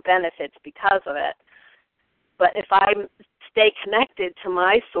of other benefits because of it. But if I stay connected to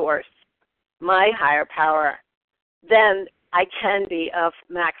my source, my higher power, then I can be of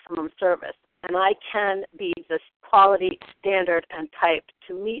maximum service. And I can be the quality, standard, and type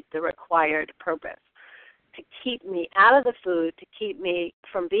to meet the required purpose, to keep me out of the food, to keep me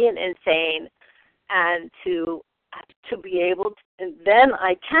from being insane, and to be able to, and then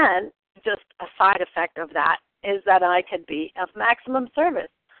I can, just a side effect of that is that I could be of maximum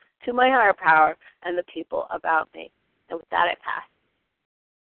service to my higher power and the people about me. And with that, I pass.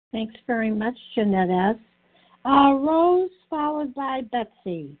 Thanks very much, Jeanette S. Rose, followed by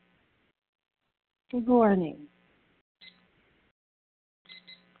Betsy. Good morning.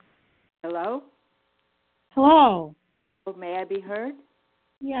 Hello? Hello. Oh, may I be heard?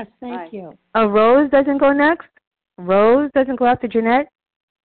 Yes, thank you. Rose doesn't go next? Rose doesn't go after Jeanette?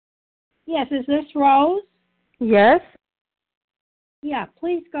 Yes, is this Rose? Yes. Yeah,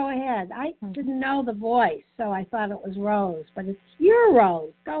 please go ahead. I didn't know the voice, so I thought it was Rose, but it's your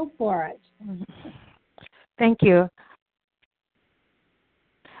Rose. Go for it. Thank you.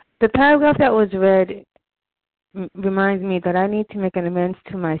 The paragraph that was read reminds me that I need to make an amends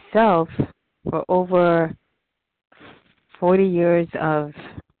to myself for over 40 years of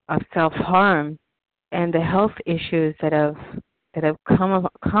self-harm and the health issues that have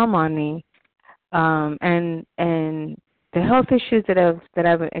come on me, and the health issues that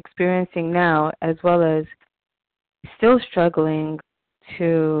I'm experiencing now, as well as still struggling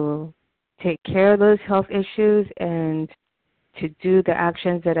to take care of those health issues and to do the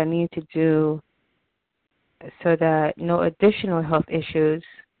actions that I need to do so that no additional health issues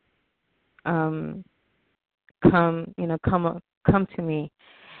come to me.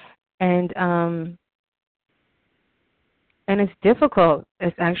 And it's difficult.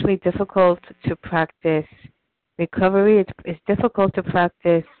 It's actually difficult to practice recovery. It's difficult to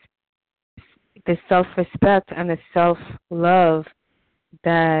practice the self-respect and the self-love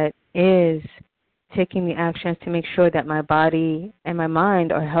that is taking the actions to make sure that my body and my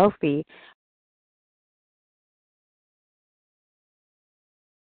mind are healthy.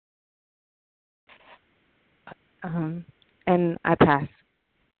 And I pass.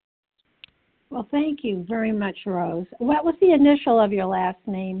 Well, thank you very much, Rose. What was the initial of your last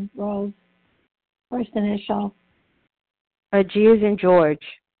name, Rose? First initial? G as in George.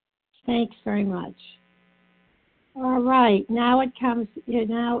 Thanks very much. All right, now it comes,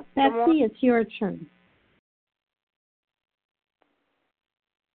 Betsy, it's your turn.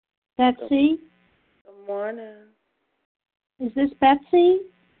 Betsy? Good morning. Is this Betsy?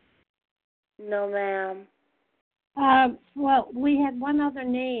 No, ma'am. Well, we had one other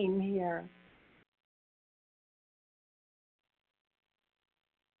name here.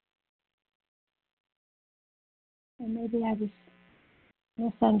 And maybe I just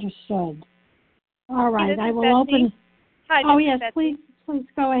misunderstood. All right, I will open. Hi, oh, yes, Betsy. please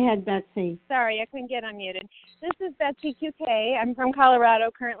go ahead, Betsy. Sorry, I couldn't get unmuted. This is Betsy QK. I'm from Colorado,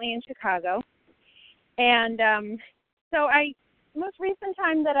 currently in Chicago. And so most recent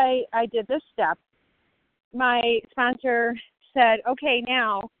time that I did this step, my sponsor said, okay,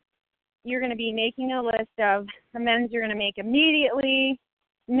 now you're going to be making a list of amends you're going to make immediately,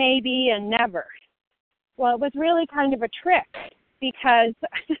 maybe, and never. Well, it was really kind of a trick because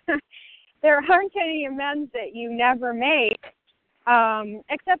there aren't any amends that you never make,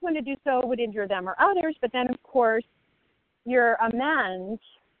 except when to do so would injure them or others. But then, of course, your amends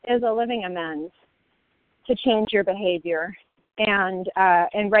is a living amends to change your behavior and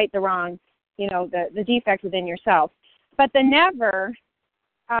right the wrong, the defect within yourself. But the never,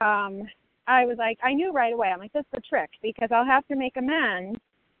 I was like, I knew right away. I'm like, this is a trick because I'll have to make amends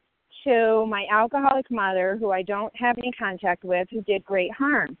to my alcoholic mother, who I don't have any contact with, who did great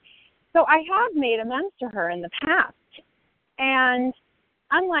harm. So I have made amends to her in the past. And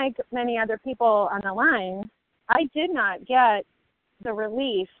unlike many other people on the line, I did not get the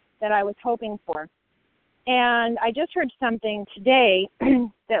relief that I was hoping for. And I just heard something today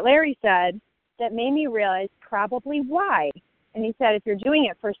that Larry said that made me realize probably why. And he said, if you're doing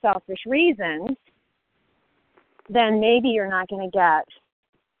it for selfish reasons, then maybe you're not going to get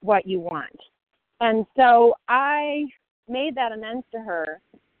what you want. And so I made that amends to her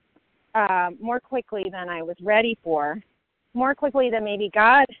more quickly than I was ready for. more quickly than maybe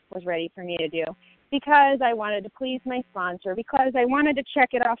God was ready for me to do, because I wanted to please my sponsor, because I wanted to check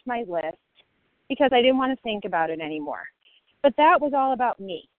it off my list, because I didn't want to think about it anymore. But that was all about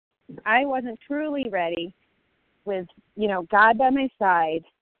me. I wasn't truly ready with, God by my side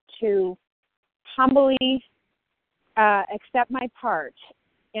to humbly accept my part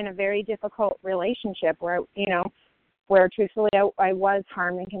in a very difficult relationship where truthfully I was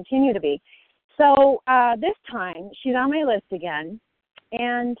harmed and continue to be. So this time she's on my list again,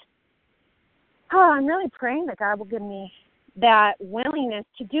 and I'm really praying that God will give me that willingness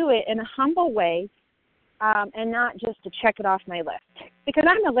to do it in a humble way, and not just to check it off my list. Because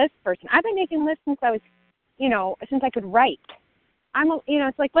I'm a list person. I've been making lists since I was, since I could write.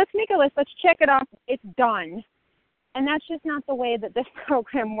 It's like, let's make a list, let's check it off, it's done. And that's just not the way that this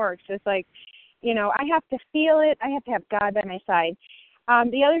program works. It's like, I have to feel it. I have to have God by my side.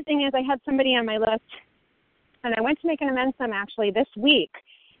 The other thing is I had somebody on my list, and I went to make an amends to them actually this week,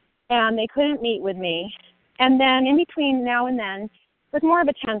 and they couldn't meet with me. And then in between now and then, it was more of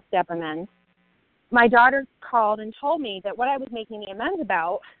a 10-step amends. My daughter called and told me that what I was making the amends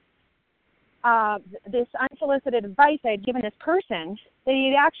about, this unsolicited advice I had given this person, that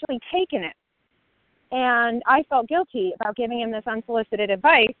he had actually taken it. And I felt guilty about giving him this unsolicited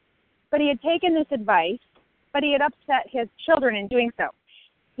advice, but he had taken this advice, but he had upset his children in doing so.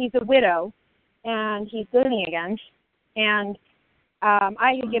 He's a widow, and he's dating again, and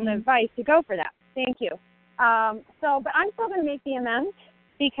I had given advice to go for that. Thank you. But I'm still going to make the amends,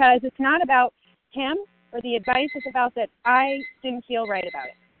 because it's not about him or the advice. It's about that I didn't feel right about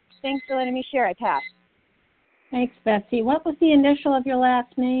it. Thanks for letting me share. I pass. Thanks, Betsy. What was the initial of your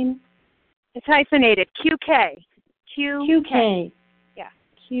last name? It's hyphenated. QK. QK. Yeah.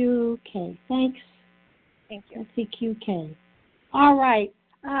 QK. Thanks. Thank you. Betsy QK. All right.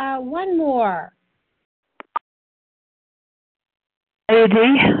 One more. Leah D.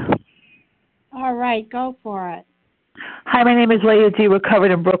 All right. Go for it. Hi, my name is Leah D.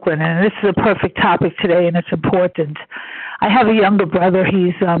 Recovered in Brooklyn, and this is a perfect topic today, and it's important. I have a younger brother.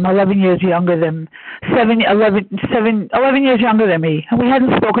 He's 11 years younger than 11 years younger than me, and we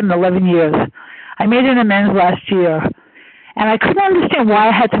hadn't spoken in 11 years. I made an amends last year, and I couldn't understand why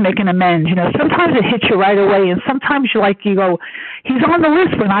I had to make an amends. Sometimes it hits you right away, and sometimes you go, he's on the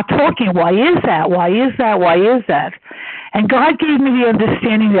list, we're not talking. Why is that? Why is that? Why is that? And God gave me the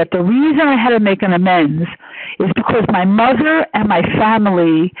understanding that the reason I had to make an amends is because my mother and my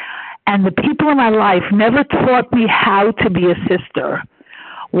family and the people in my life never taught me how to be a sister.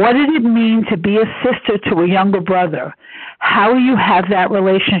 What did it mean to be a sister to a younger brother? How you have that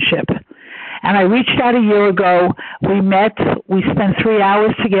relationship? And I reached out a year ago. We met. We spent 3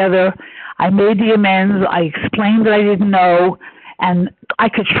 hours together. I made the amends. I explained that I didn't know, and I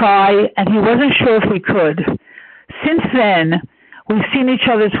could try, and he wasn't sure if we could. Since then, we've seen each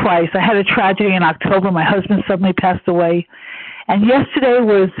other twice. I had a tragedy in October. My husband suddenly passed away. And yesterday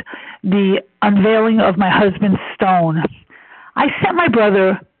was the unveiling of my husband's stone. I sent my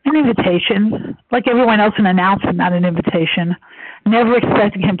brother an invitation, like everyone else, an announcement, not an invitation, never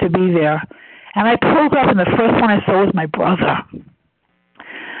expecting him to be there. And I pulled up, and the first one I saw was my brother.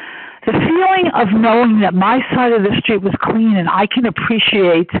 The feeling of knowing that my side of the street was clean and I can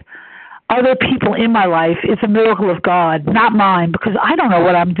appreciate other people in my life is a miracle of God, not mine, because I don't know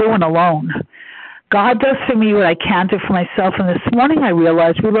what I'm doing alone. God does for me what I can't do for myself. And this morning I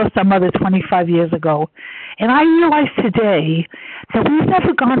realized we lost our mother 25 years ago. And I realized today that we've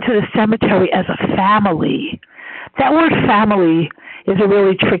never gone to the cemetery as a family. That word family is a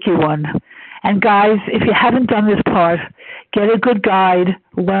really tricky one. And guys, if you haven't done this part, get a good guide,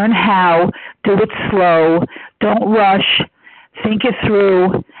 learn how, do it slow, don't rush, think it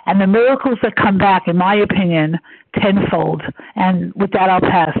through, and the miracles that come back, in my opinion, tenfold. And with that, I'll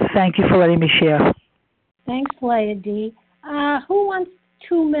pass. Thank you for letting me share. Thanks, Leah D. Who wants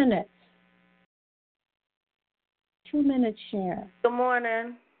 2 minutes? 2 minutes share. Good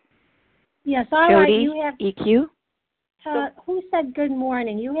morning. Yes, all Jody, right. You have EQ. Who said good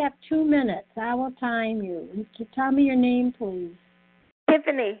morning? You have 2 minutes. I will time you. Tell me your name, please.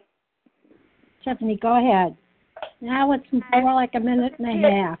 Tiffany. Tiffany, go ahead. Now it's more like a minute and a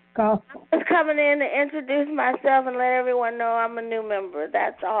half. Go. I was coming in to introduce myself and let everyone know I'm a new member.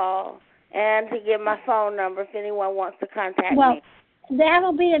 That's all. And to give my phone number if anyone wants to contact me. Well,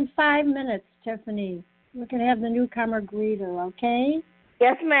 that'll be in 5 minutes, Tiffany. We're going to have the newcomer greeter, okay?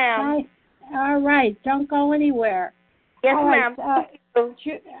 Yes, ma'am. All right. Don't go anywhere. Yes, all ma'am. Right.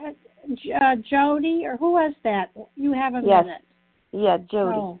 Jody, or who was that? You have a minute. Yeah,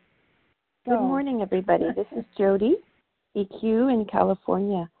 Jody. Go. Good morning, everybody. This is Jody, EQ in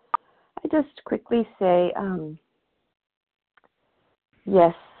California. I just quickly say,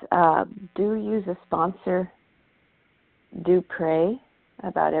 Yes, do use a sponsor. Do pray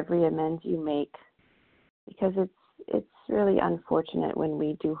about every amends you make, because it's really unfortunate when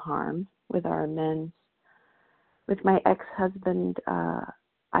we do harm with our amends. With my ex-husband,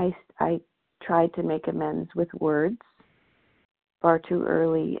 I tried to make amends with words far too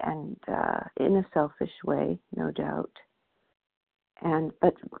early and in a selfish way, no doubt. And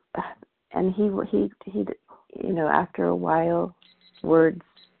he after a while, words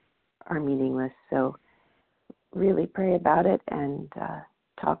are meaningless. So really pray about it and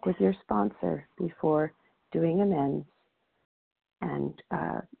talk with your sponsor before doing amends. And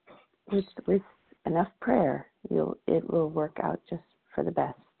with enough prayer, it will work out just for the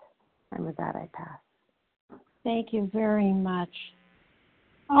best. And with that, I pass. Thank you very much.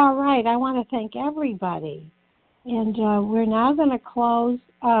 All right, I want to thank everybody. And we're now going to close.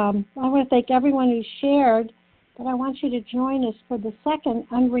 I want to thank everyone who shared, but I want you to join us for the second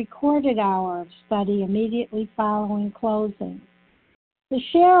unrecorded hour of study immediately following closing. The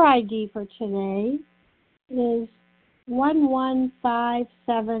share ID for today is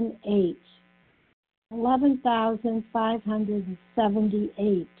 11578,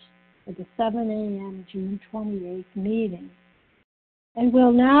 11,578 for the 7 a.m. June 28th meeting. And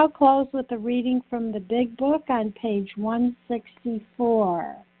we'll now close with a reading from the Big Book on page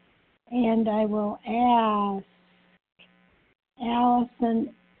 164. And I will ask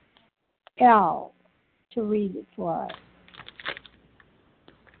Allison L. to read it for us.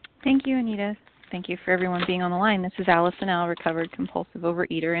 Thank you, Anita. Thank you for everyone being on the line. This is Allison L., recovered compulsive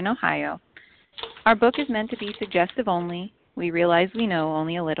overeater in Ohio. Our book is meant to be suggestive only. We realize we know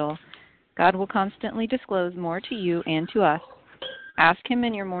only a little. God will constantly disclose more to you and to us. Ask Him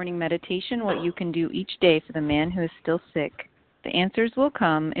in your morning meditation what you can do each day for the man who is still sick. The answers will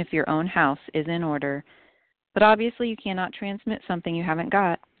come if your own house is in order. But obviously you cannot transmit something you haven't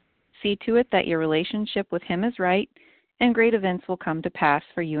got. See to it that your relationship with Him is right, and great events will come to pass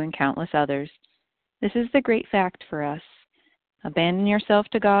for you and countless others. This is the great fact for us. Abandon yourself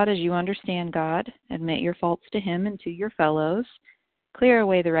to God as you understand God. Admit your faults to Him and to your fellows. Clear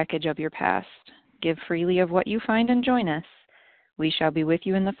away the wreckage of your past. Give freely of what you find and join us. We shall be with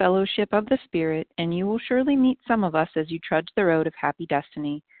you in the fellowship of the Spirit, and you will surely meet some of us as you trudge the road of happy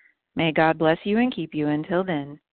destiny. May God bless you and keep you until then.